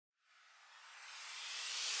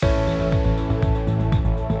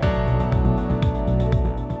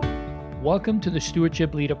Welcome to the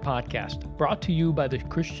Stewardship Leader Podcast, brought to you by the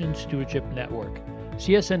Christian Stewardship Network.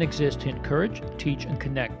 CSN exists to encourage, teach, and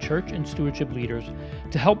connect church and stewardship leaders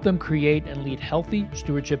to help them create and lead healthy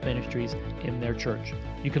stewardship ministries in their church.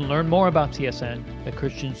 You can learn more about CSN at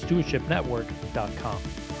ChristianStewardshipNetwork.com.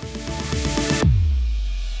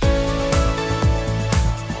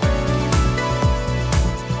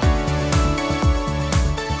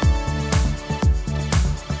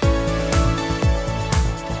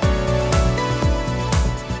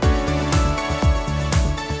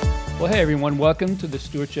 Well, hey everyone, welcome to the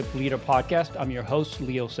Stewardship Leader Podcast. I'm your host,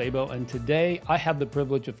 Leo Sabo, and today I have the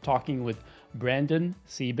privilege of talking with Brandon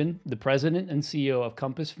Sieben, the president and CEO of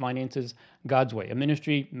Compass Finances God's Way, a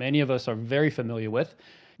ministry many of us are very familiar with.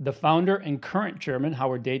 The founder and current chairman,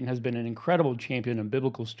 Howard Dayton, has been an incredible champion of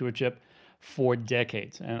biblical stewardship for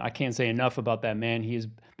decades, and I can't say enough about that man. He has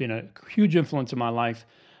been a huge influence in my life,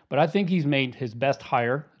 but I think he's made his best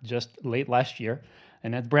hire just late last year.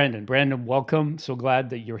 And that's Brandon. Brandon, welcome. So glad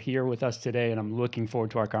that you're here with us today, and I'm looking forward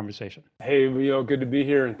to our conversation. Hey, Leo, good to be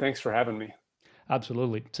here, and thanks for having me.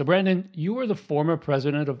 Absolutely. So, Brandon, you were the former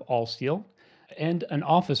president of Allsteel and an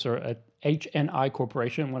officer at HNI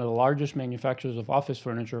Corporation, one of the largest manufacturers of office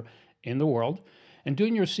furniture in the world. And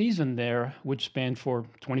during your season there, which spanned for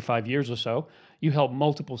 25 years or so, you held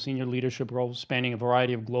multiple senior leadership roles spanning a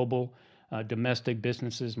variety of global domestic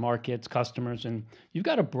businesses, markets, customers, and you've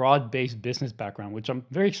got a broad-based business background, which I'm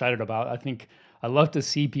very excited about. I love to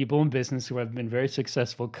see people in business who have been very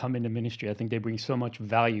successful come into ministry. I think they bring so much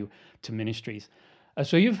value to ministries.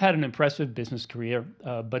 So you've had an impressive business career,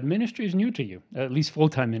 but ministry is new to you, at least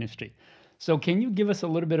full-time ministry. So can you give us a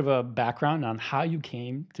little bit of a background on how you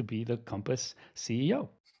came to be the Compass CEO?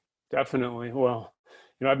 Definitely. Well,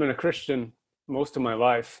 I've been a Christian most of my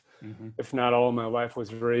life, if not all of my life.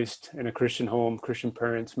 Was raised in a Christian home, Christian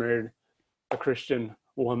parents, married a Christian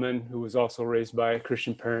woman who was also raised by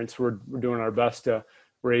Christian parents. We're doing our best to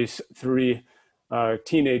raise three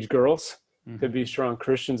teenage girls to be strong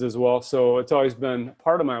Christians as well. So it's always been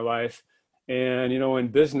part of my life. And, in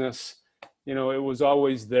business, it was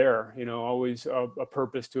always there, always a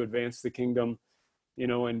purpose to advance the kingdom,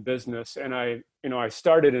 in business. And I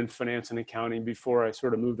started in finance and accounting before I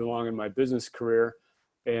sort of moved along in my business career.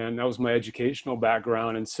 And that was my educational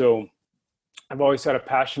background. And so I've always had a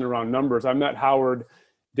passion around numbers. I met Howard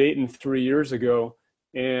Dayton 3 years ago,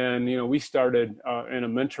 and, we started in a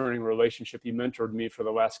mentoring relationship. He mentored me for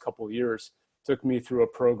the last couple of years, took me through a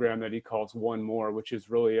program that he calls One More, which is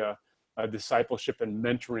really a discipleship and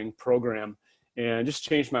mentoring program, and just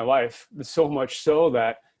changed my life. So much so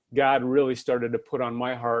that God really started to put on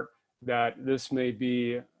my heart that this may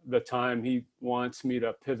be the time he wants me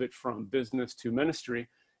to pivot from business to ministry.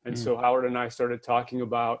 And so Howard and I started talking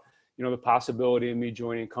about, the possibility of me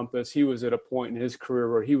joining Compass. He was at a point in his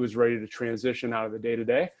career where he was ready to transition out of the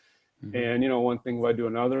day-to-day. And, one thing led to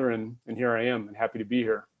another, and here I am, and happy to be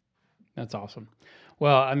here. That's awesome.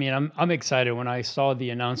 Well, I'm excited. When I saw the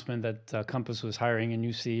announcement that Compass was hiring a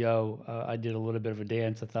new CEO, I did a little bit of a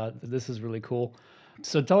dance. I thought, this is really cool.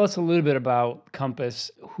 So tell us a little bit about Compass,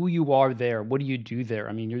 who you are there. What do you do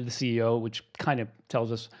there? You're the CEO, which kind of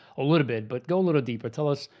tells us a little bit, but go a little deeper. Tell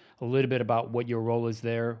us a little bit about what your role is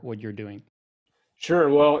there, what you're doing. Sure.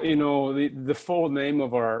 Well, the full name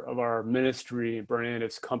of our ministry brand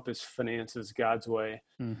is Compass Finances God's Way.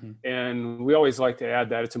 And we always like to add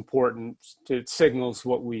that it's important. It signals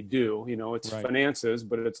what we do. It's right. Finances,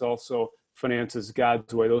 but it's also finances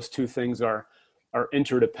God's way. Those two things are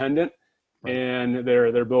interdependent. Right. And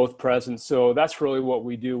they're both present. So that's really what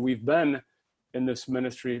we do. We've been in this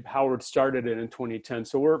ministry. Howard started it in 2010.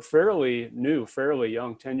 So we're fairly new, fairly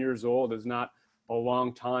young. 10 years old is not a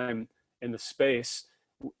long time in the space.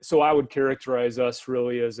 So I would characterize us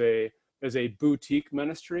really as a boutique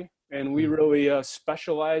ministry. And we really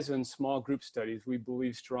specialize in small group studies. We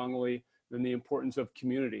believe strongly in the importance of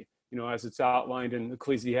community, as it's outlined in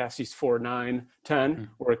Ecclesiastes 4:9-10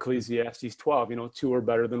 or Ecclesiastes 12, two are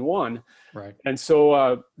better than one. Right. And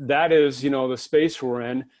so that is, the space we're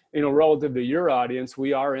in. Relative to your audience,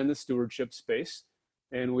 we are in the stewardship space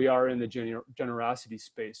and we are in the generosity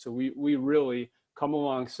space. So we really come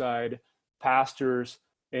alongside pastors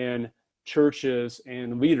and churches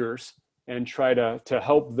and leaders and try to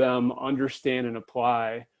help them understand and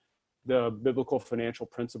apply the biblical financial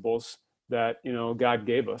principles that, God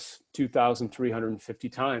gave us 2,350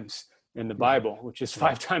 times in the Bible, which is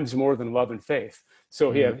 5 times more than love and faith.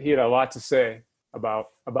 So he had a lot to say about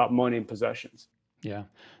money and possessions. Yeah,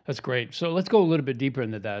 that's great. So let's go a little bit deeper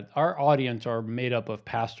into that. Our audience are made up of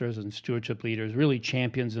pastors and stewardship leaders, really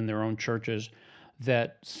champions in their own churches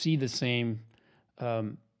that see the same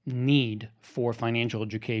need for financial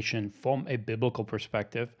education from a biblical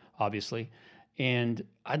perspective, obviously. And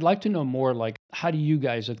I'd like to know more, like, how do you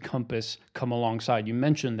guys at Compass come alongside? You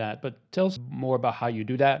mentioned that, but tell us more about how you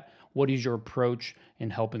do that. What is your approach in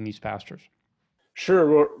helping these pastors? Sure.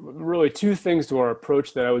 Well, really, two things to our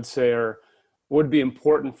approach that I would say are would be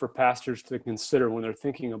important for pastors to consider when they're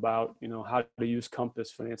thinking about, how to use Compass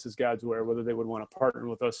Finances God's Way, or whether they would want to partner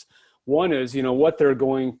with us. One is, what they're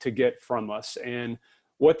going to get from us, and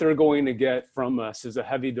what they're going to get from us is a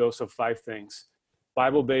heavy dose of five things: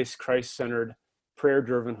 Bible-based, Christ-centered,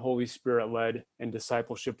 prayer-driven, Holy Spirit-led, and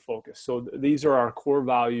discipleship-focused. So these are our core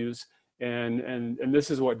values, and this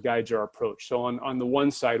is what guides our approach. So on the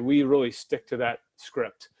one side, we really stick to that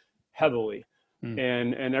script heavily,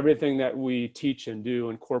 Mm. and everything that we teach and do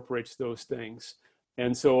incorporates those things.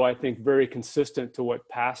 And so I think very consistent to what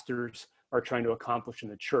pastors are trying to accomplish in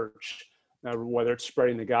the church, whether it's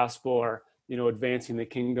spreading the gospel or advancing the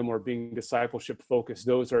kingdom or being discipleship focused.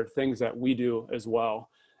 Those are things that we do as well,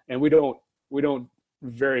 and we don't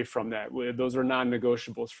vary from that. Those are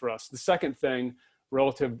non-negotiables for us. The second thing,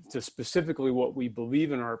 relative to specifically what we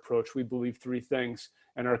believe in our approach, we believe three things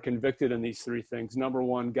and are convicted in these three things. Number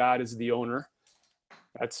one, God is the owner.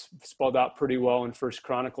 That's spelled out pretty well in First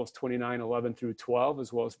Chronicles 29:11 through 12,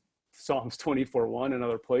 as well as Psalms 24:1 and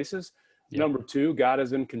other places. Yep. Number two, God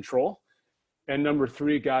is in control. And number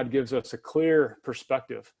three, God gives us a clear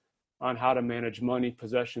perspective on how to manage money,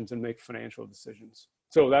 possessions, and make financial decisions.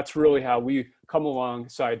 So that's really how we come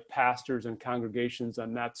alongside pastors and congregations,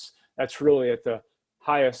 and that's really at the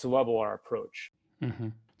highest level our approach. Mm-hmm.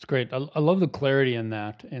 It's great. I love the clarity in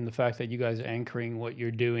that and the fact that you guys are anchoring what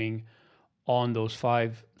you're doing on those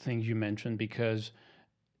five things you mentioned, because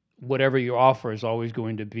whatever you offer is always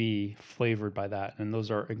going to be flavored by that. And those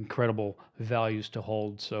are incredible values to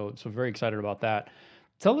hold. So very excited about that.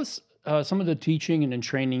 Tell us some of the teaching and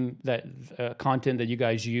training that content that you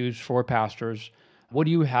guys use for pastors. What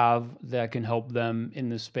do you have that can help them in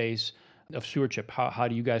this space of stewardship? How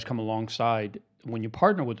do you guys come alongside when you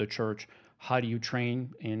partner with the church? How do you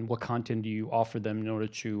train, and what content do you offer them in order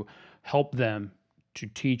to help them to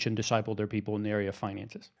teach and disciple their people in the area of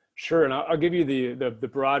finances? Sure, and I'll give you the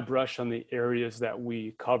broad brush on the areas that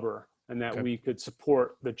we cover and that Okay. we could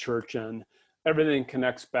support the church in. Everything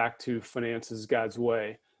connects back to finances God's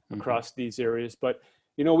way Hmm. across these areas. But,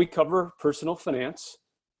 we cover personal finance.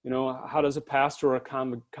 How does a pastor or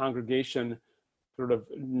a congregation sort of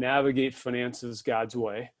navigate finances God's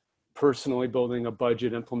way? Personally building a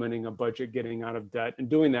budget, implementing a budget, getting out of debt, and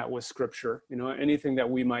doing that with scripture. Anything that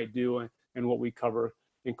we might do and what we cover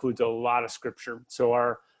includes a lot of scripture. So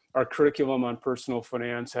our curriculum on personal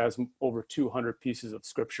finance has over 200 pieces of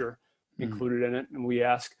scripture Mm. included in it. And we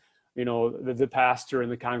ask, the pastor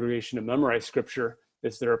and the congregation to memorize scripture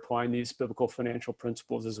as they're applying these biblical financial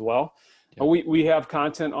principles as well. Yep. We have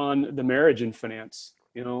content on the marriage and finance.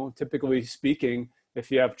 Typically speaking, if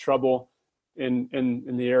you have trouble in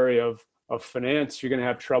the area of finance, you're going to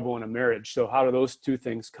have trouble in a marriage. So how do those two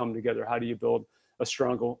things come together? How do you build a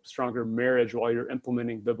stronger marriage while you're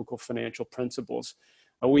implementing biblical financial principles?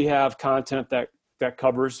 We have content that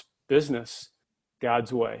covers business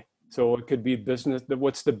God's way. So it could be business.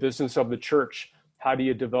 What's the business of the church? How do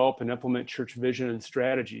you develop and implement church vision and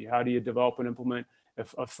strategy? How do you develop and implement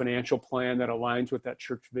a financial plan that aligns with that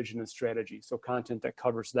church vision and strategy? So content that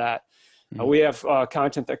covers that. We have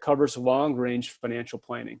content that covers long-range financial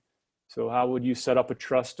planning. So how would you set up a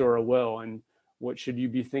trust or a will, and what should you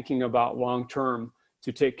be thinking about long-term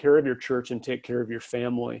to take care of your church and take care of your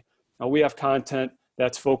family? We have content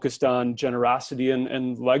that's focused on generosity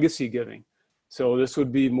and legacy giving. So this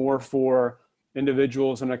would be more for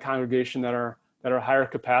individuals in a congregation that are higher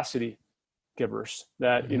capacity givers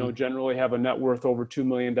that generally have a net worth over $2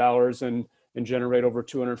 million and generate over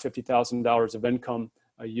 $250,000 of income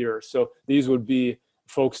a year. So these would be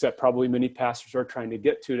folks that probably many pastors are trying to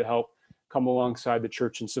get to help come alongside the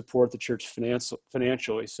church and support the church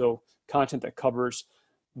financially. So content that covers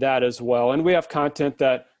that as well. And we have content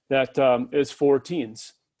that is for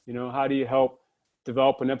teens. How do you help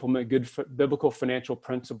develop and implement good biblical financial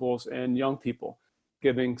principles in young people,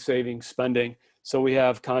 giving, saving, spending. So we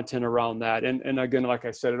have content around that. And again, like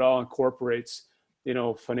I said, it all incorporates,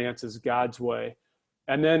 finances God's way.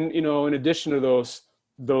 And then, in addition to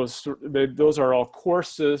those are all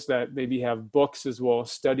courses that maybe have books as well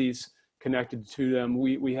as studies connected to them.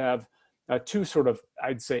 We have two sort of,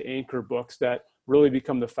 I'd say, anchor books that really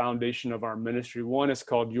become the foundation of our ministry. One is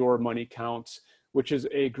called Your Money Counts, which is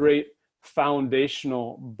a great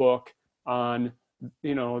foundational book on,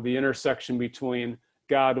 the intersection between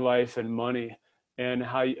God, life, and money, and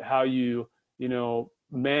how you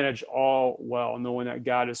manage all well, knowing that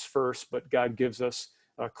God is first, but God gives us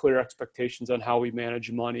clear expectations on how we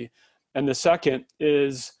manage money. And the second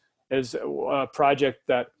is a project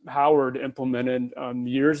that Howard implemented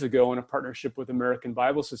years ago in a partnership with American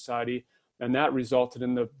Bible Society, and that resulted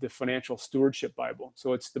in the Financial Stewardship Bible.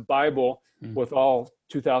 So it's the Bible with all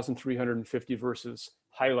 2,350 verses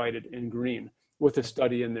highlighted in green with a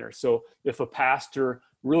study in there. So if a pastor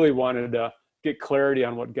really wanted to get clarity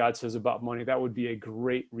on what God says about money, that would be a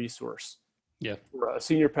great resource. Yeah. For a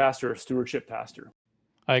senior pastor, a stewardship pastor.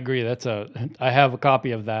 I agree. I have a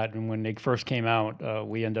copy of that. And when they first came out,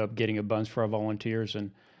 we ended up getting a bunch for our volunteers.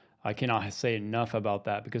 And I cannot say enough about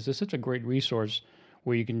that because it's such a great resource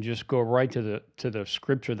where you can just go right to the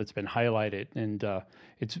scripture that's been highlighted. And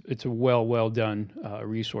it's a well done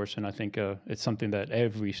resource. And I think it's something that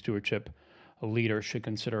every stewardship leader should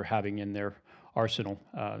consider having in their arsenal.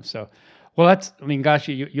 Well, gosh,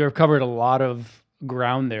 you've covered a lot of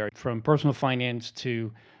ground there, from personal finance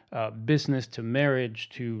to business to marriage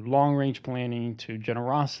to long-range planning to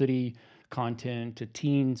generosity content to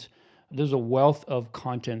teens. There's a wealth of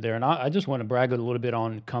content there. And I just want to brag a little bit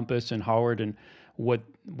on Compass and Howard and what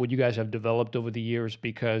you guys have developed over the years,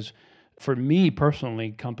 because for me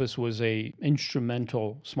personally, Compass was a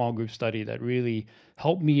instrumental small group study that really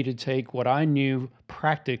helped me to take what I knew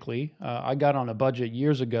practically. I got on a budget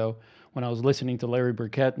years ago when I was listening to Larry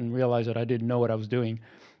Burkett and realized that I didn't know what I was doing.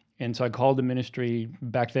 And so I called the ministry.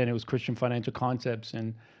 Back then it was Christian Financial Concepts.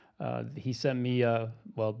 And he sent me, the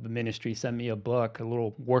ministry sent me a book, a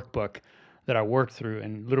little workbook that I worked through,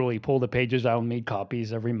 and literally pulled the pages out and made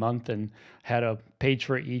copies every month and had a page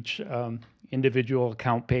for each individual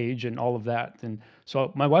account page and all of that. And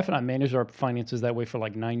so my wife and I managed our finances that way for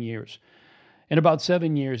like 9 years. And about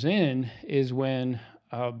 7 years in is when,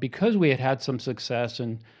 because we had some success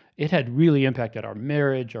and it had really impacted our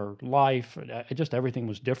marriage, our life, just everything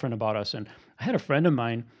was different about us. And I had a friend of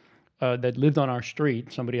mine that lived on our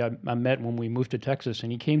street, somebody I met when we moved to Texas,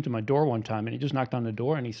 and he came to my door one time and he just knocked on the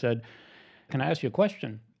door and he said, "Can I ask you a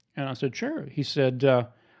question?" And I said, "Sure." He said,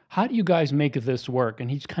 "How do you guys make this work?"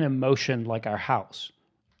 And he just kind of motioned like our house.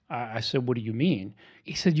 I said, "What do you mean?"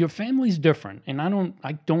 He said, "Your family's different, and I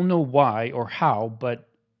don't know why or how, but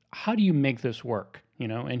how do you make this work?"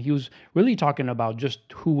 And he was really talking about just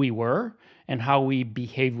who we were and how we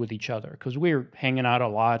behaved with each other, because we were hanging out a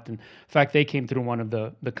lot. And in fact, they came through one of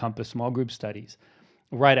the Compass small group studies.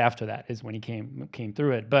 Right after that is when he came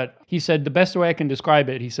through it. But he said, the best way I can describe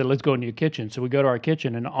it, he said, "Let's go into your kitchen." So we go to our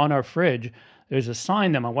kitchen, and on our fridge, there's a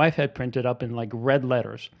sign that my wife had printed up in like red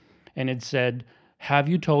letters. And it said, "Have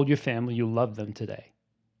you told your family you love them today?"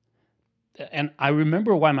 And I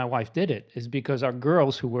remember why my wife did it is because our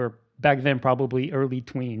girls, who were back then probably early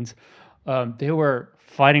tweens, they were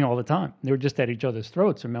fighting all the time. They were just at each other's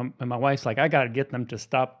throats. And my wife's like, "I got to get them to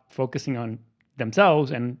stop focusing on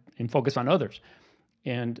themselves and focus on others."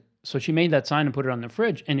 And so she made that sign and put it on the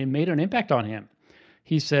fridge, and it made an impact on him.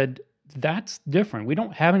 He said, "That's different. We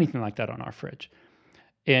don't have anything like that on our fridge."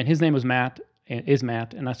 And his name was Matt, and is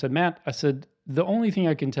Matt. And I said, "Matt," I said, "the only thing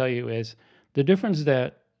I can tell you is the difference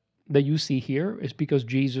that you see here is because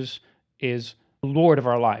Jesus is Lord of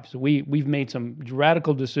our lives. We've made some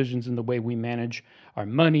radical decisions in the way we manage our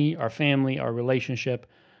money, our family, our relationship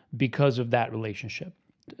because of that relationship."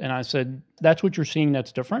 And I said, "That's what you're seeing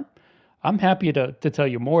that's different. I'm happy to tell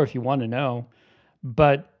you more if you want to know.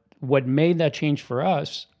 But what made that change for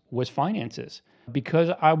us was finances.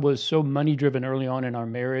 Because I was so money driven early on in our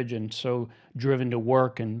marriage and so driven to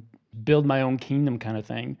work and build my own kingdom kind of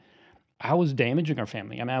thing, I was damaging our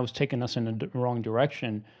family. I mean, I was taking us in the wrong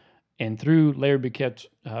direction. And through Larry Burkett's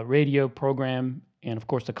radio program and, of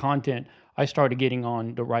course, the content, I started getting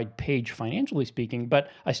on the right page financially speaking,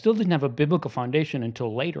 but I still didn't have a biblical foundation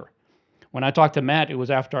until later. When I talked to Matt, it was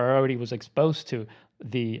after I already was exposed to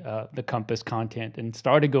the Compass content and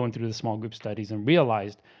started going through the small group studies and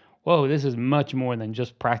realized, whoa, this is much more than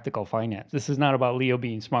just practical finance. This is not about Leo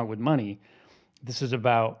being smart with money. This is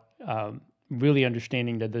about really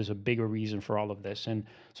understanding that there's a bigger reason for all of this. And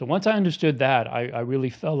so once I understood that, I really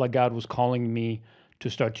felt like God was calling me to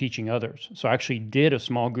start teaching others. So I actually did a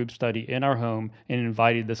small group study in our home and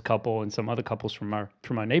invited this couple and some other couples from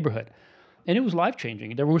our neighborhood. And it was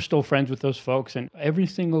life-changing. We're still friends with those folks. And every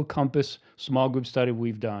single Compass small group study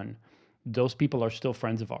we've done, those people are still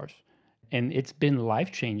friends of ours. And it's been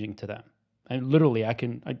life-changing to them. And literally,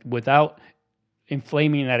 without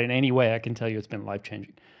inflaming that in any way, I can tell you it's been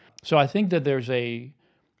life-changing. So I think that there's a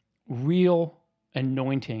real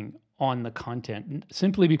anointing on the content,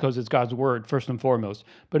 simply because it's God's word, first and foremost.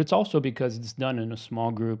 But it's also because it's done in a small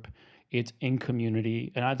group. It's in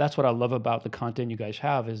community. And that's what I love about the content you guys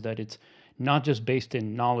have, is that it's not just based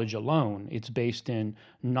in knowledge alone. It's based in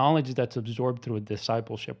knowledge that's absorbed through a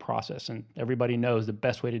discipleship process. And everybody knows the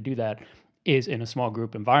best way to do that is in a small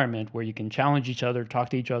group environment where you can challenge each other, talk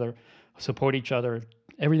to each other, support each other,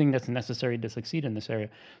 everything that's necessary to succeed in this area.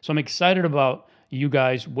 So I'm excited about you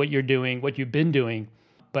guys, what you're doing, what you've been doing,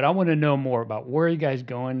 but I want to know more about where are you guys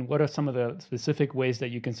going? What are some of the specific ways that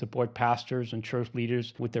you can support pastors and church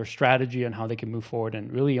leaders with their strategy and how they can move forward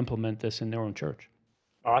and really implement this in their own church?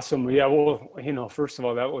 Awesome. Yeah. Well, first of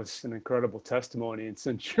all, that was an incredible testimony. And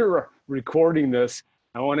since you're recording this,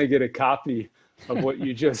 I want to get a copy of what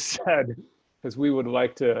you just said, because we would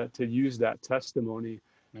like to use that testimony.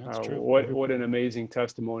 That's true. What an amazing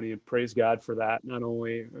testimony, and praise God for that. Not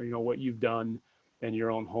only, what you've done in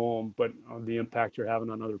your own home, but the impact you're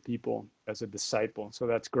having on other people as a disciple. So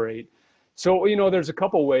that's great. So, there's a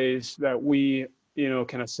couple ways that we,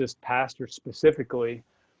 can assist pastors specifically,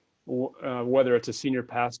 whether it's a senior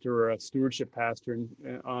pastor or a stewardship pastor,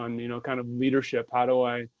 on kind of leadership. How do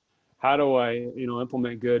I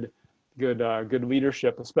implement good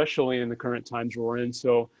leadership, especially in the current times we're in.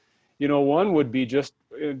 So one would be just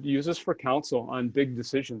use this for counsel on big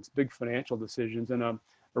decisions, big financial decisions. And a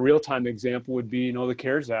real-time example would be the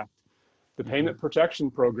CARES Act, the payment protection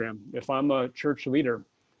program. If I'm a church leader,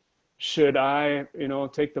 should I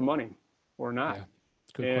take the money or not? Yeah,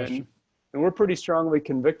 good question. And we're pretty strongly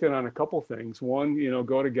convicted on a couple things. One,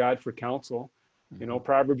 go to God for counsel.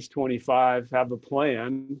 Proverbs 25, have a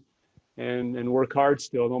plan and work hard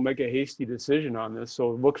still. Don't make a hasty decision on this.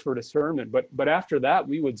 So look for discernment. But after that,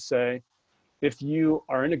 we would say, if you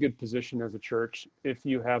are in a good position as a church, if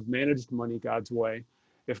you have managed money God's way,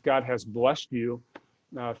 if God has blessed you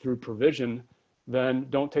through provision, then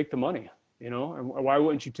don't take the money. And why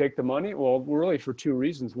wouldn't you take the money? Well, really for two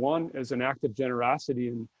reasons. One is an act of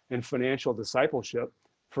generosity and financial discipleship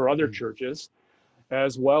for other churches,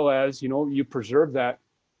 as well as, you preserve that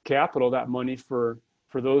capital, that money for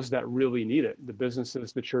those that really need it, the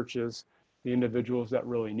businesses, the churches, the individuals that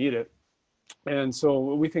really need it. And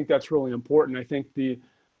so we think that's really important. I think the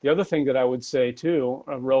other thing that I would say too,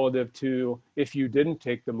 relative to if you didn't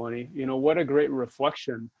take the money, what a great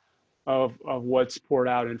reflection of what's poured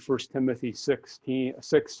out in 1 Timothy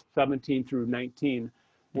 6:17 through 19,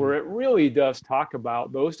 where it really does talk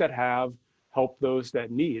about those that have help those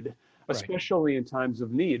that need, especially in times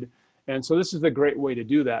of need. And so this is a great way to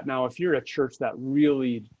do that. Now, if you're a church that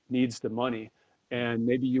really needs the money, and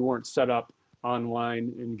maybe you weren't set up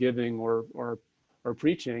online in giving or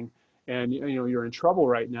preaching, and you're in trouble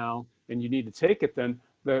right now and you need to take it, then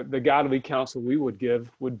the godly counsel we would give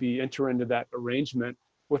would be enter into that arrangement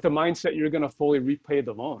with the mindset you're going to fully repay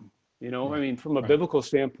the loan. I mean, from a biblical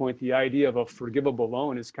standpoint, the idea of a forgivable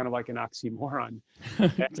loan is kind of like an oxymoron.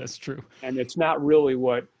 That's true. And it's not really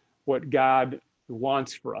what God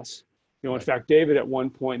wants for us. In fact, David at one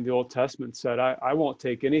point in the Old Testament said, I won't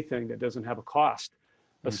take anything that doesn't have a cost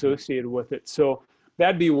associated with it. So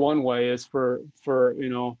that'd be one way, is for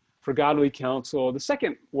godly counsel. The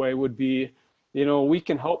second way would be, we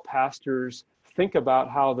can help pastors think about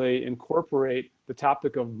how they incorporate the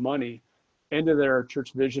topic of money into their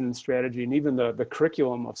church vision and strategy, and even the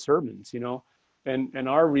curriculum of sermons. And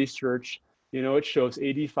our research, it shows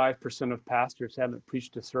 85% of pastors haven't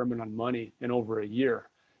preached a sermon on money in over a year.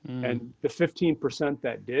 And the 15%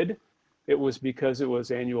 that did, it was because it was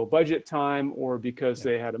annual budget time, or because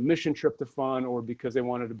they had a mission trip to fund, or because they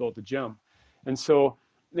wanted to build a gym. And so,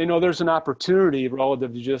 there's an opportunity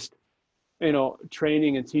relative to just,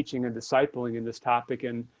 training and teaching and discipling in this topic.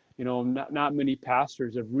 And, not many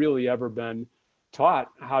pastors have really ever been taught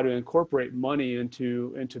how to incorporate money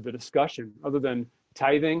into the discussion, other than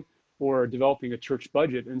tithing or developing a church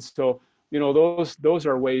budget. And so, those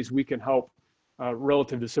are ways we can help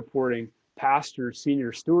relative to supporting pastors,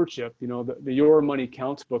 senior stewardship. The Your Money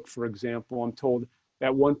Counts book, for example, I'm told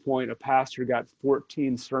at one point a pastor got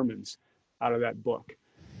 14 sermons out of that book.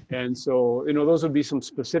 And so, those would be some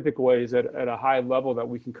specific ways at a high level that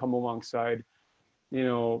we can come alongside,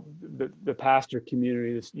 the pastor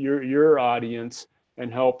community, your audience,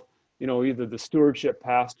 and help, either the stewardship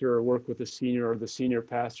pastor or work with the senior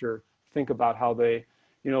pastor, think about how they,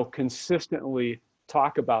 consistently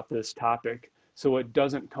talk about this topic, so it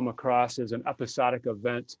doesn't come across as an episodic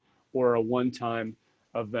event or a one-time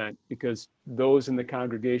event. Because those in the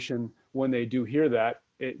congregation, when they do hear that,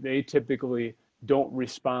 they typically don't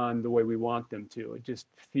respond the way we want them to. It just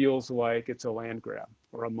feels like it's a land grab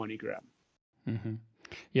or a money grab. Mm-hmm.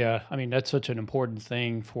 Yeah, I mean, that's such an important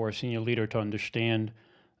thing for a senior leader to understand.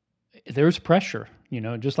 There's pressure,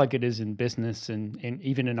 just like it is in business and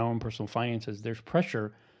even in our own personal finances. There's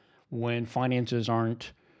pressure when finances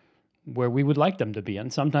aren't where we would like them to be.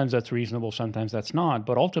 And sometimes that's reasonable, sometimes that's not.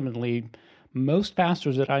 But ultimately, most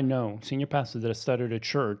pastors that I know, senior pastors that have started a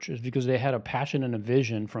church, is because they had a passion and a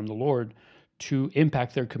vision from the Lord to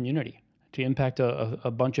impact their community, to impact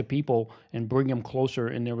a bunch of people and bring them closer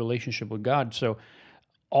in their relationship with God. So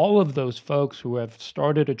all of those folks who have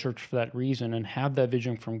started a church for that reason and have that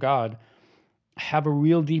vision from God have a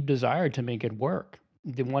real deep desire to make it work.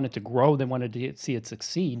 They want it to grow, they wanted to see it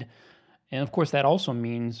succeed. And of course, that also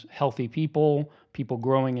means healthy people, people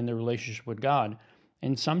growing in their relationship with God.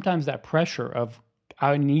 And sometimes that pressure of,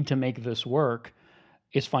 I need to make this work,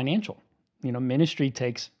 is financial. Ministry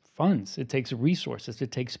takes funds, it takes resources,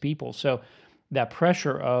 it takes people. So that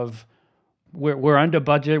pressure of, we're under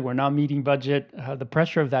budget, we're not meeting budget, the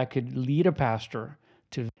pressure of that could lead a pastor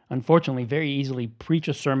to, unfortunately, very easily preach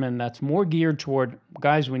a sermon that's more geared toward,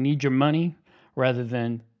 guys, we need your money, rather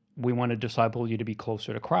than, we want to disciple you to be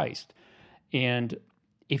closer to Christ. And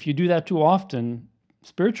if you do that too often,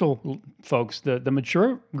 spiritual folks, the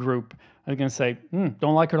mature group, are going to say,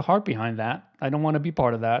 don't like the heart behind that. I don't want to be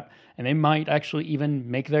part of that. And they might actually even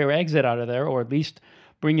make their exit out of there, or at least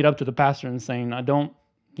bring it up to the pastor and saying,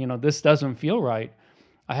 this doesn't feel right.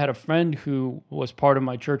 I had a friend who was part of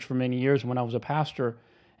my church for many years when I was a pastor,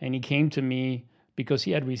 and he came to me because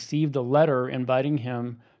he had received a letter inviting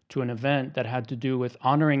him to an event that had to do with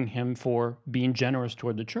honoring him for being generous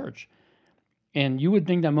toward the church. And you would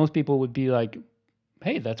think that most people would be like,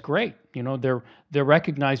 hey, that's great. They're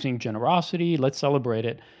recognizing generosity. Let's celebrate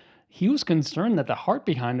it. He was concerned that the heart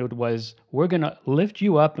behind it was, we're going to lift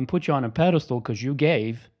you up and put you on a pedestal because you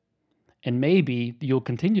gave, and maybe you'll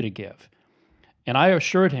continue to give. And I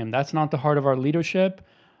assured him that's not the heart of our leadership.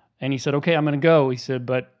 And he said, okay, I'm going to go. He said,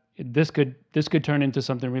 but this could turn into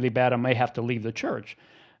something really bad. I may have to leave the church.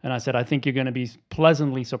 And I said, I think you're going to be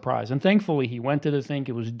pleasantly surprised. And thankfully, he went to the thing.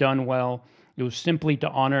 It was done well. It was simply to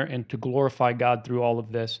honor and to glorify God through all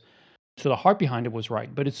of this. So the heart behind it was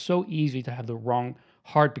right. But it's so easy to have the wrong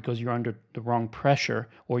heart because you're under the wrong pressure,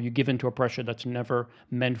 or you give into a pressure that's never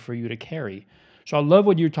meant for you to carry. So I love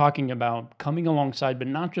what you're talking about, coming alongside, but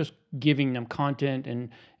not just giving them content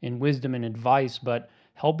and wisdom and advice, but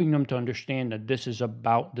helping them to understand that this is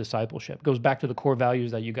about discipleship. It goes back to the core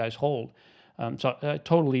values that you guys hold. So I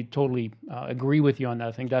totally agree with you on that.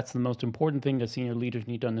 I think that's the most important thing that senior leaders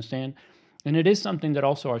need to understand. And it is something that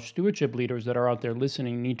also our stewardship leaders that are out there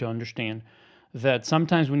listening need to understand, that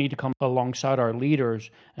sometimes we need to come alongside our leaders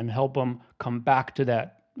and help them come back to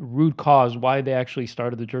that root cause why they actually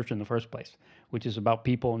started the church in the first place, which is about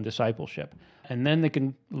people and discipleship. And then they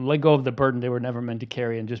can let go of the burden they were never meant to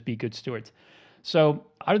carry and just be good stewards. So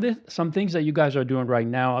are there some things that you guys are doing right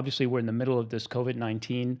now? Obviously, we're in the middle of this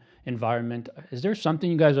COVID-19 environment. Is there something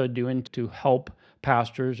you guys are doing to help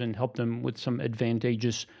pastors and help them with some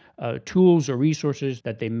advantageous tools or resources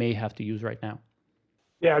that they may have to use right now?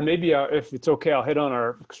 Yeah, and maybe if it's okay, I'll hit on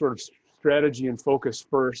our sort of strategy and focus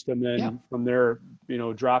first, and Yeah. then from there,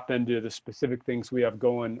 drop into the specific things we have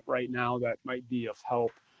going right now that might be of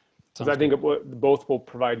help, because I Sounds think good. both will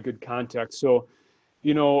provide good context. So,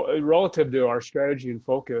 relative to our strategy and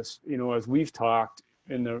focus, as we've talked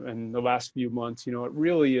in the last few months, it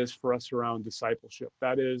really is for us around discipleship.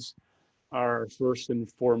 That is our first and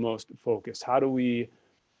foremost focus. How do we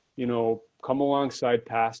come alongside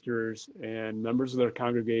pastors and members of their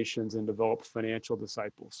congregations and develop financial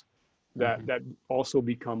disciples Mm-hmm. that also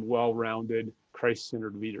become well-rounded,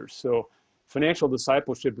 Christ-centered leaders. So financial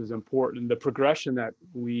discipleship is important. The progression that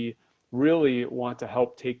we really want to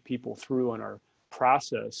help take people through in our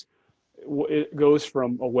process, it goes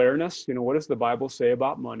from awareness, what does the Bible say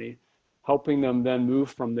about money, helping them then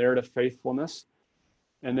move from there to faithfulness,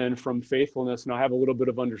 and then from faithfulness, and I have a little bit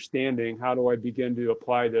of understanding, how do I begin to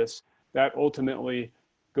apply this? That ultimately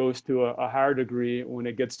goes to a higher degree when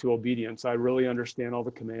it gets to obedience. I really understand all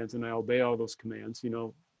the commands and I obey all those commands,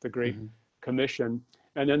 the Great Mm-hmm. Commission.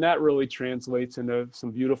 And then that really translates into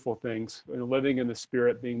some beautiful things, living in the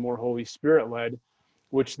Spirit, being more Holy Spirit led,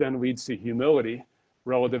 which then leads to humility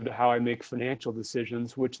relative to how I make financial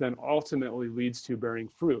decisions, which then ultimately leads to bearing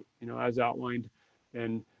fruit, as outlined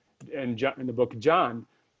in, in the book of John.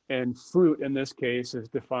 And fruit in this case is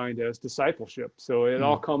defined as discipleship. So it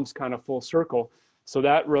all comes kind of full circle. So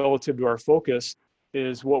that relative to our focus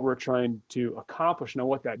is what we're trying to accomplish. Now,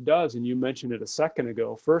 what that does, and you mentioned it a second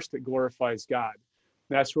ago, first, it glorifies God.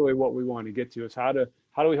 That's really what we want to get to, is how do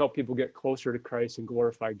we help people get closer to Christ and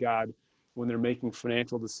glorify God when they're making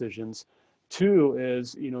financial decisions. Two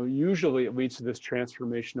is, usually it leads to this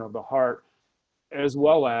transformation of the heart, as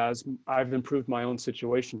well as I've improved my own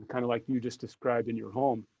situation, kind of like you just described in your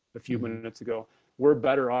home a few Mm-hmm. minutes ago. We're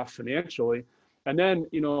better off financially, And then,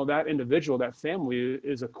 that individual, that family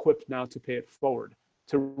is equipped now to pay it forward,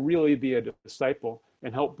 to really be a disciple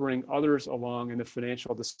and help bring others along in the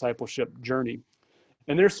financial discipleship journey.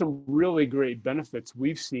 And there's some really great benefits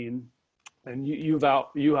we've seen, and you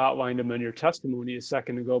outlined them in your testimony a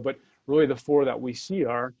second ago, but really the four that we see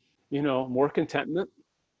are, more contentment,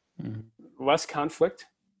 less conflict,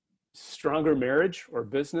 stronger marriage or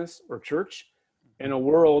business or church, in a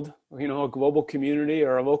world, a global community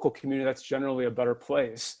or a local community that's generally a better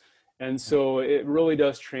place. And so it really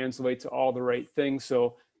does translate to all the right things.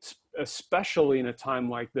 So especially in a time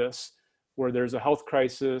like this, where there's a health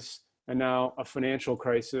crisis and now a financial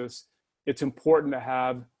crisis, it's important to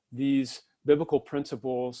have these biblical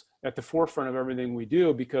principles at the forefront of everything we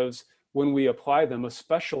do, because when we apply them,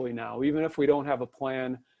 especially now, even if we don't have a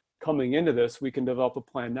plan coming into this, we can develop a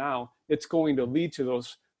plan now. It's going to lead to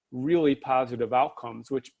those really positive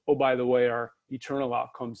outcomes, which, oh, by the way, are eternal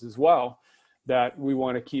outcomes as well, that we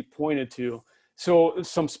want to keep pointed to. So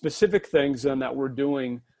some specific things then that we're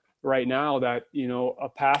doing right now that, a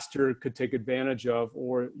pastor could take advantage of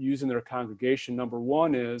or use in their congregation. Number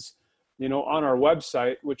one is, on our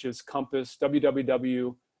website, which is Compass,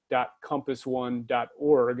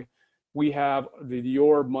 www.compass1.org, we have the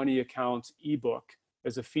Your Money Accounts ebook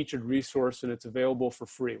as a featured resource, and it's available for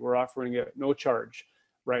free. We're offering it no charge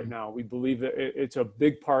right now. We believe that it's a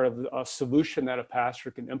big part of a solution that a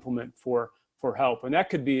pastor can implement for help. And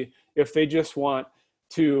that could be if they just want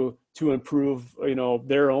to improve,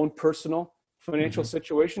 their own personal financial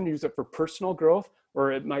situation, use it for personal growth,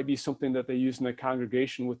 or it might be something that they use in the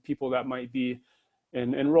congregation with people that might be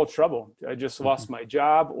in real trouble. I just lost my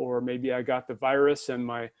job, or maybe I got the virus and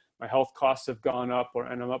my health costs have gone up,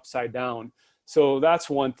 and I'm upside down. So that's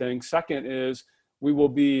one thing. Second is, we will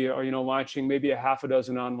be, launching maybe a half a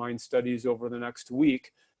dozen online studies over the next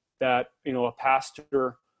week that, a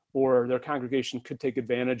pastor or their congregation could take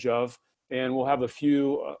advantage of. And we'll have a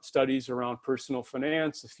few studies around personal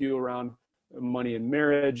finance, a few around money and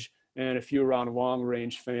marriage, and a few around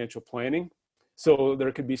long-range financial planning. So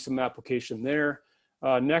there could be some application there.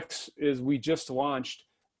 Next is, we just launched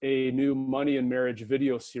a new money and marriage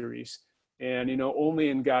video series. And, only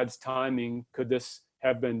in God's timing could this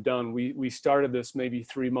have been done. We started this maybe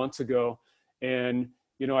 3 months ago. And,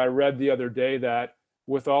 I read the other day that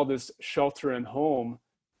with all this shelter in home,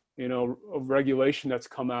 regulation that's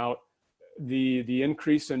come out, the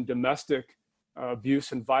increase in domestic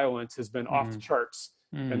abuse and violence has been off the charts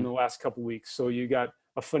in the last couple of weeks. So you got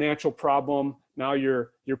a financial problem. Now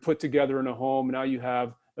you're put together in a home. Now you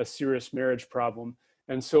have a serious marriage problem.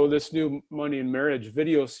 And so this new Money and Marriage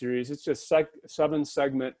video series, it's just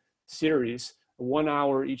 7-segment series, 1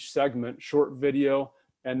 hour each segment, short video,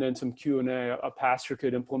 and then some Q&A. A pastor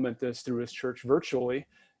could implement this through his church virtually,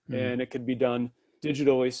 and it could be done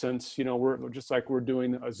digitally, since, we're just like we're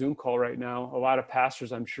doing a Zoom call right now. A lot of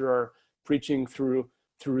pastors, I'm sure, are preaching through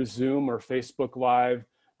Zoom or Facebook Live.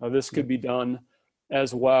 This could be done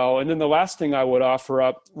as well. And then the last thing I would offer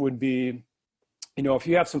up would be, if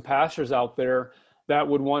you have some pastors out there that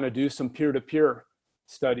would want to do some peer-to-peer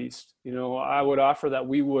studies, I would offer that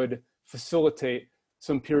we would facilitate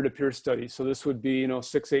some peer-to-peer studies. So this would be,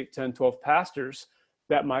 6, 8, 10, 12 pastors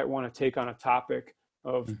that might want to take on a topic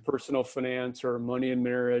of personal finance or money and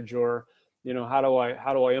marriage, or, how do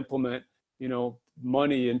I implement,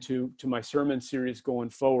 money into my sermon series going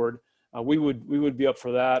forward. We would be up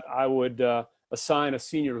for that. I would assign a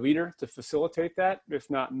senior leader to facilitate that. If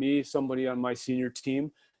not me, somebody on my senior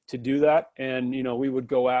team to do that. And, we would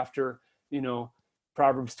go after,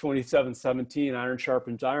 Proverbs 27:17, iron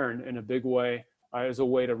sharpens iron, in a big way, as a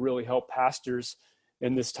way to really help pastors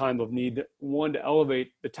in this time of need. One, to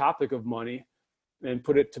elevate the topic of money and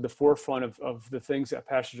put it to the forefront of the things that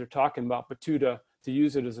pastors are talking about, but two, to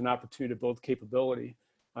use it as an opportunity to build capability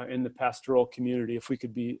in the pastoral community, if we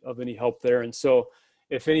could be of any help there. And so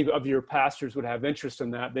if any of your pastors would have interest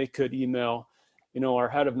in that, they could email, our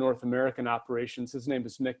head of North American operations. His name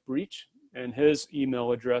is Nick Breach, and his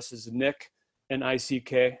email address is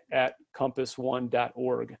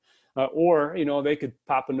nick@compass1.org. Or, they could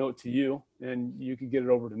pop a note to you and you could get it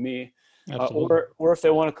over to me. Or if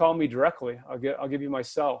they want to call me directly, I'll give you my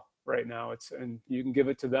cell right now. And you can give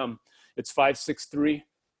it to them. It's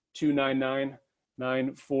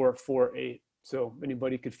 563-299-9448. So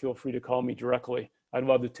anybody could feel free to call me directly. I'd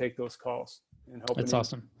love to take those calls and help. That's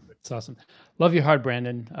awesome. It's awesome. Love your heart,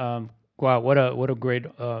 Brandon. Wow, what a great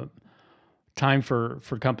time for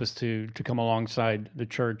Compass to come alongside the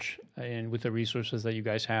church and with the resources that you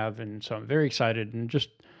guys have. And so I'm very excited, and just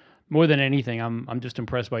more than anything, I'm just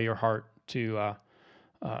impressed by your heart to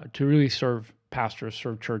really serve pastors,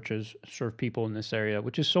 serve churches, serve people in this area,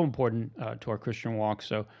 which is so important to our Christian walk.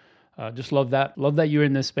 So just love that. Love that you're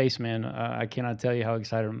in this space, man. I cannot tell you how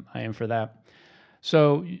excited I am for that.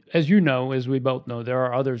 So, as you know, as we both know, there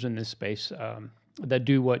are others in this space that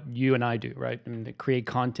do what you and I do, right? I mean, they create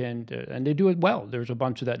content and they do it well. There's a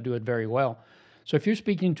bunch of that do it very well. So, if you're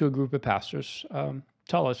speaking to a group of pastors,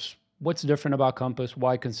 tell us what's different about Compass,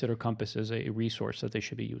 why consider Compass as a resource that they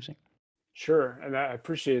should be using. Sure, and I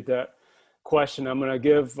appreciate that question. I'm going to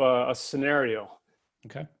give a scenario,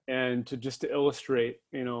 Okay. and to illustrate,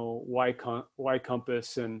 why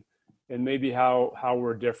Compass and maybe how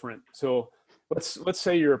we're different. So let's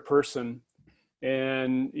say you're a person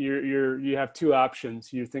and you have two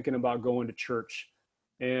options. You're thinking about going to church,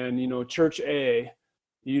 and church A,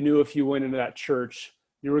 you knew if you went into that church,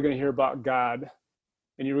 you were going to hear about God,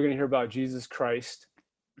 and you were going to hear about Jesus Christ,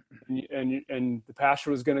 and the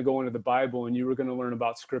pastor was going to go into the Bible, and you were going to learn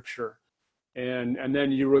about Scripture, and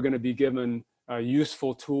then you were going to be given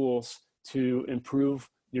useful tools to improve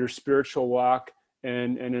your spiritual walk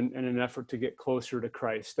and in an effort to get closer to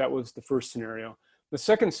Christ. That was the first scenario. The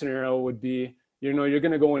second scenario would be, you're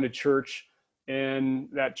going to go into church, and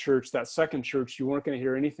that second church, you weren't going to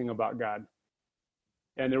hear anything about God,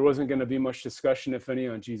 and there wasn't going to be much discussion, if any,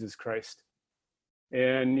 on Jesus Christ.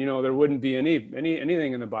 And there wouldn't be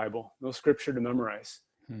anything in the Bible, no Scripture to memorize.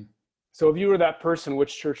 So if you were that person,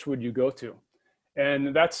 which church would you go to?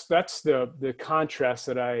 And that's the contrast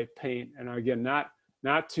that I paint. And again,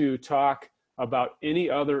 not to talk about any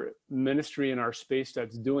other ministry in our space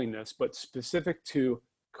that's doing this, but specific to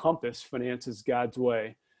Compass Finances God's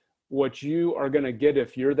Way. What you are going to get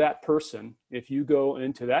if you're that person, if you go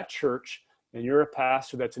into that church and you're a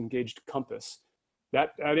pastor that's engaged Compass,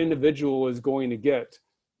 that individual is going to get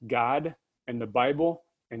God and the Bible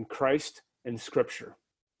and Christ and Scripture.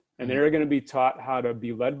 And they're going to be taught how to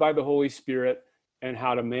be led by the Holy Spirit and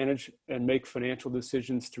how to manage and make financial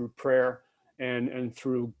decisions through prayer and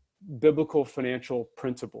through biblical financial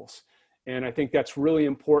principles. And I think that's really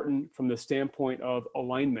important from the standpoint of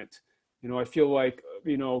alignment. I feel like,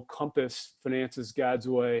 Compass Finances God's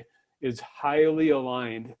Way is highly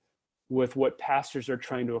aligned with what pastors are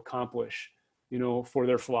trying to accomplish, for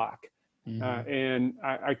their flock. And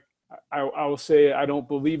I will say, I don't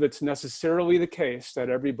believe it's necessarily the case that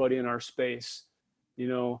everybody in our space,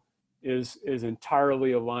 is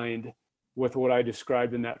entirely aligned with what I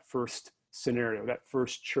described in that first scenario, that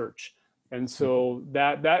first church. And so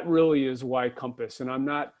that really is why Compass. And I'm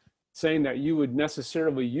not saying that you would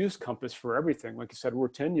necessarily use Compass for everything. Like I said, we're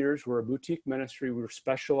 10 years, we're a boutique ministry. We're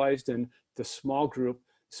specialized in the small group,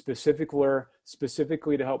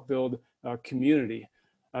 specifically to help build a community.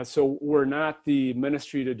 So we're not the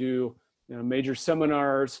ministry to do major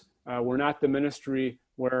seminars. We're not the ministry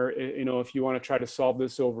where, if you want to try to solve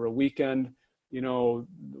this over a weekend,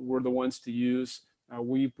 we're the ones to use.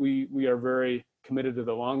 We are very committed to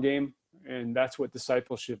the long game, and that's what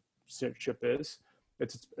discipleship is.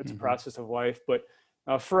 It's a process of life. But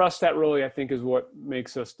for us, that really, I think, is what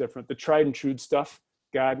makes us different. The tried and true stuff,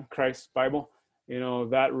 God, Christ, Bible,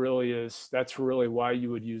 that's really why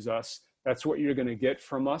you would use us. That's what you're going to get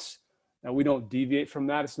from us. Now, we don't deviate from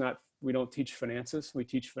that. We don't teach finances. We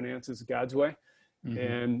teach finances God's way.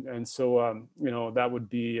 And so, that would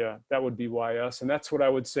be why us. And that's what I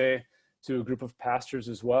would say to a group of pastors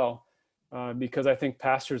as well, because I think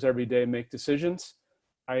pastors every day make decisions.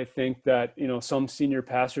 I think that, some senior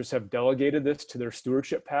pastors have delegated this to their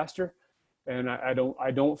stewardship pastor. And I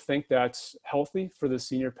don't think that's healthy for the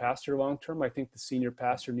senior pastor long-term. I think the senior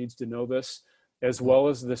pastor needs to know this as well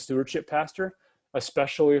as the stewardship pastor,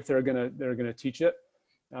 especially if they're gonna teach it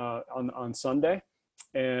on Sunday.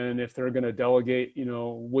 And if they're going to delegate,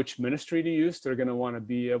 which ministry to use, they're going to want to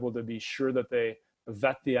be able to be sure that they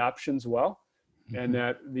vet the options well, and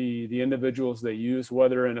that the individuals they use,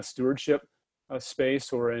 whether in a stewardship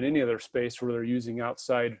space or in any other space where they're using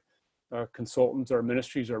outside consultants or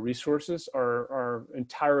ministries or resources, are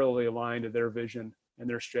entirely aligned to their vision and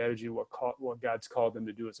their strategy, what God's called them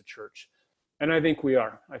to do as a church. And I think we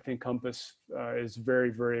are. I think Compass is very,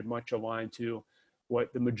 very much aligned to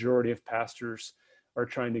what the majority of pastors are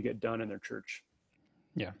trying to get done in their church.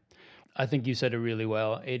 Yeah. I think you said it really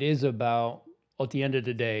well. It is about, at the end of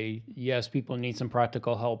the day, yes, people need some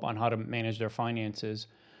practical help on how to manage their finances.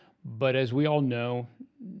 But as we all know,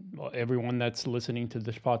 everyone that's listening to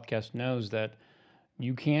this podcast knows that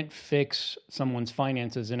you can't fix someone's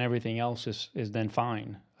finances and everything else is then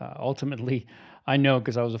fine. Ultimately, I know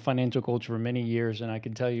because I was a financial coach for many years, and I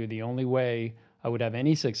can tell you the only way I would have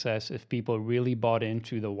any success if people really bought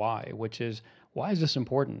into the why, which is, why is this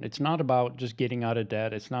important? It's not about just getting out of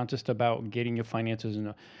debt. It's not just about getting your finances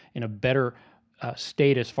in a better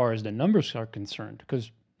state as far as the numbers are concerned,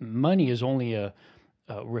 because money is only a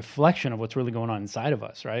reflection of what's really going on inside of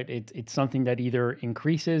us, right? It's something that either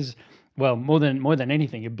increases, well, more than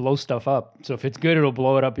anything, it blows stuff up. So if it's good, it'll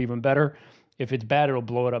blow it up even better. If it's bad, it'll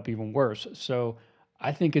blow it up even worse. So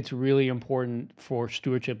I think it's really important for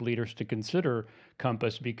stewardship leaders to consider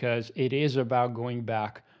Compass, because it is about going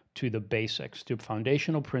back to the basics, to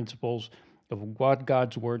foundational principles of what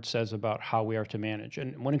God's word says about how we are to manage.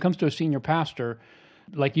 And when it comes to a senior pastor,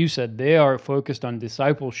 like you said, they are focused on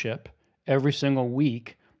discipleship every single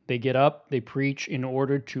week. They get up, they preach in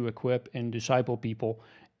order to equip and disciple people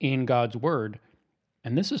in God's word.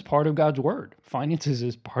 And this is part of God's word. Finances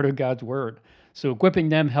is part of God's word. So equipping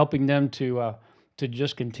them, helping them to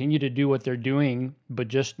just continue to do what they're doing, but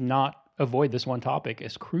just not avoid this one topic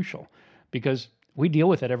is crucial, because we deal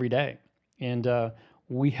with it every day. And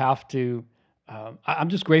we have to, I'm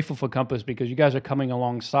just grateful for Compass, because you guys are coming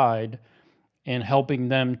alongside and helping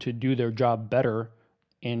them to do their job better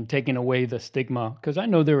and taking away the stigma, because I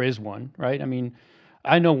know there is one, right? I mean,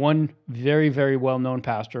 I know one very, very well-known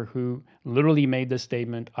pastor who literally made this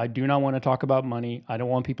statement: I do not want to talk about money. I don't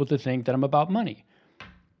want people to think that I'm about money.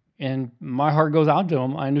 And my heart goes out to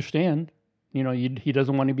him. I understand, he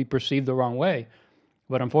doesn't want to be perceived the wrong way,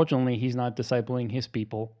 but unfortunately, he's not discipling his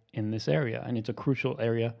people in this area. And it's a crucial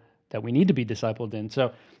area that we need to be discipled in.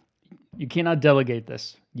 So you cannot delegate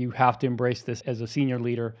this. You have to embrace this as a senior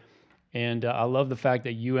leader. And I love the fact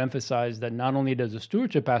that you emphasize that not only does the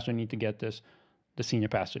stewardship pastor need to get this, the senior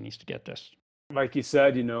pastor needs to get this. Like you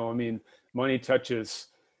said, money touches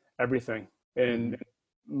everything. And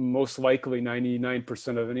most likely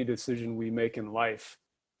 99% of any decision we make in life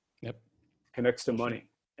connects to money.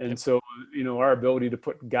 And so, our ability to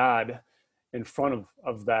put God in front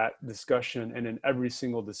of that discussion and in every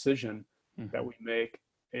single decision that we make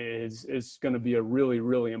is going to be a really,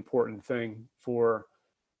 really important thing for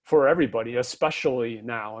everybody, especially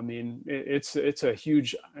now. I mean, it's a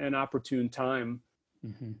huge and opportune time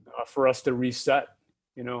for us to reset,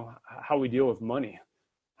 how we deal with money,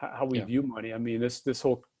 how we view money. I mean, this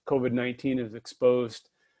whole COVID-19 has exposed,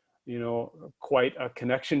 quite a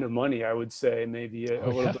connection to money, I would say, maybe a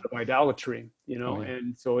little bit of idolatry,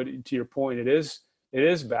 and so to your point, it is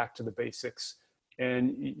back to the basics,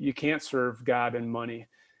 and you can't serve God and money.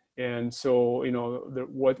 And so,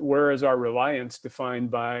 where is our reliance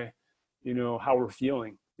defined by, how we're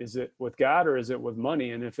feeling? Is it with God or is it with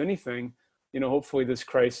money? And if anything, hopefully this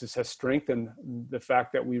crisis has strengthened the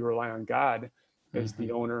fact that we rely on God as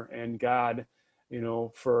the owner, and God,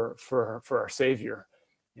 for our Savior,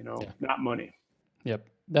 not money. Yep.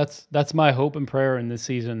 That's my hope and prayer in this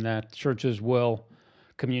season, that churches will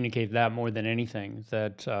communicate that more than anything,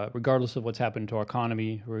 that regardless of what's happened to our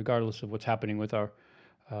economy, regardless of what's happening with our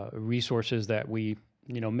resources that we,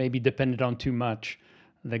 may be dependent on too much,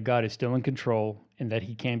 that God is still in control and that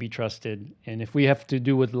he can be trusted. And if we have to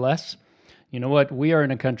do with less, you know what? We are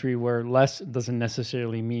in a country where less doesn't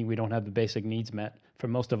necessarily mean we don't have the basic needs met. For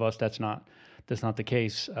most of us, that's not the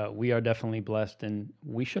case. We are definitely blessed, and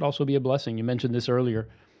we should also be a blessing. You mentioned this earlier,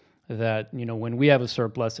 that, when we have a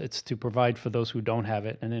surplus, it's to provide for those who don't have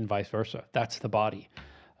it, and then vice versa. That's the body.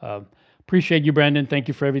 Appreciate you, Brandon. Thank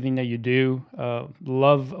you for everything that you do.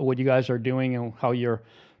 Love what you guys are doing and how you're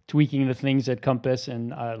tweaking the things at Compass,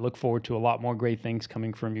 and I look forward to a lot more great things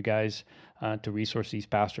coming from you guys to resource these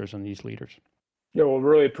pastors and these leaders. Yeah, well,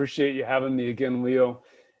 really appreciate you having me again, Leo,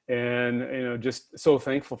 and just so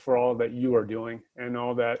thankful for all that you are doing and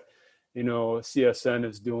all that CSN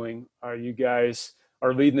is doing. You guys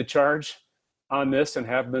are leading the charge on this and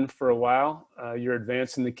have been for a while. You're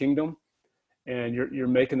advancing the kingdom, and you're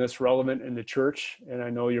making this relevant in the church. And I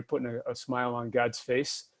know you're putting a smile on God's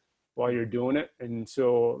face while you're doing it. And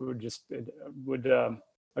so would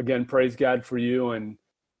again, praise God for you, and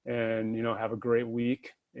have a great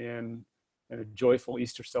week and a joyful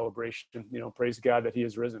Easter celebration. Praise God that he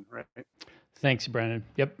is risen, right? Thanks, Brandon.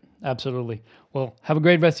 Yep, absolutely. Well, have a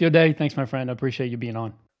great rest of your day. Thanks, my friend. I appreciate you being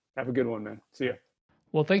on. Have a good one, man. See ya.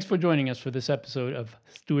 Well, thanks for joining us for this episode of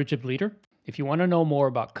Stewardship Leader. If you want to know more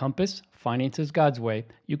about Compass, Finances God's Way,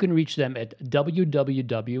 you can reach them at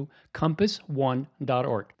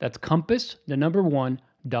www.compass1.org. That's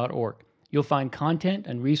compass1.org. You'll find content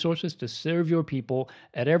and resources to serve your people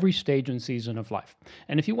at every stage and season of life.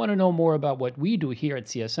 And if you want to know more about what we do here at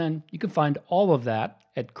CSN, you can find all of that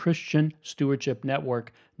at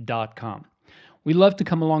ChristianStewardshipNetwork.com. We love to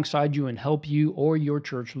come alongside you and help you or your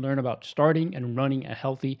church learn about starting and running a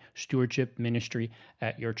healthy stewardship ministry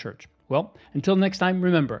at your church. Well, until next time,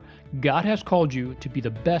 remember, God has called you to be the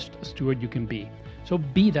best steward you can be. So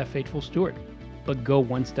be that faithful steward, but go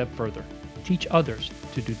one step further. Teach others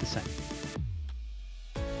to do the same.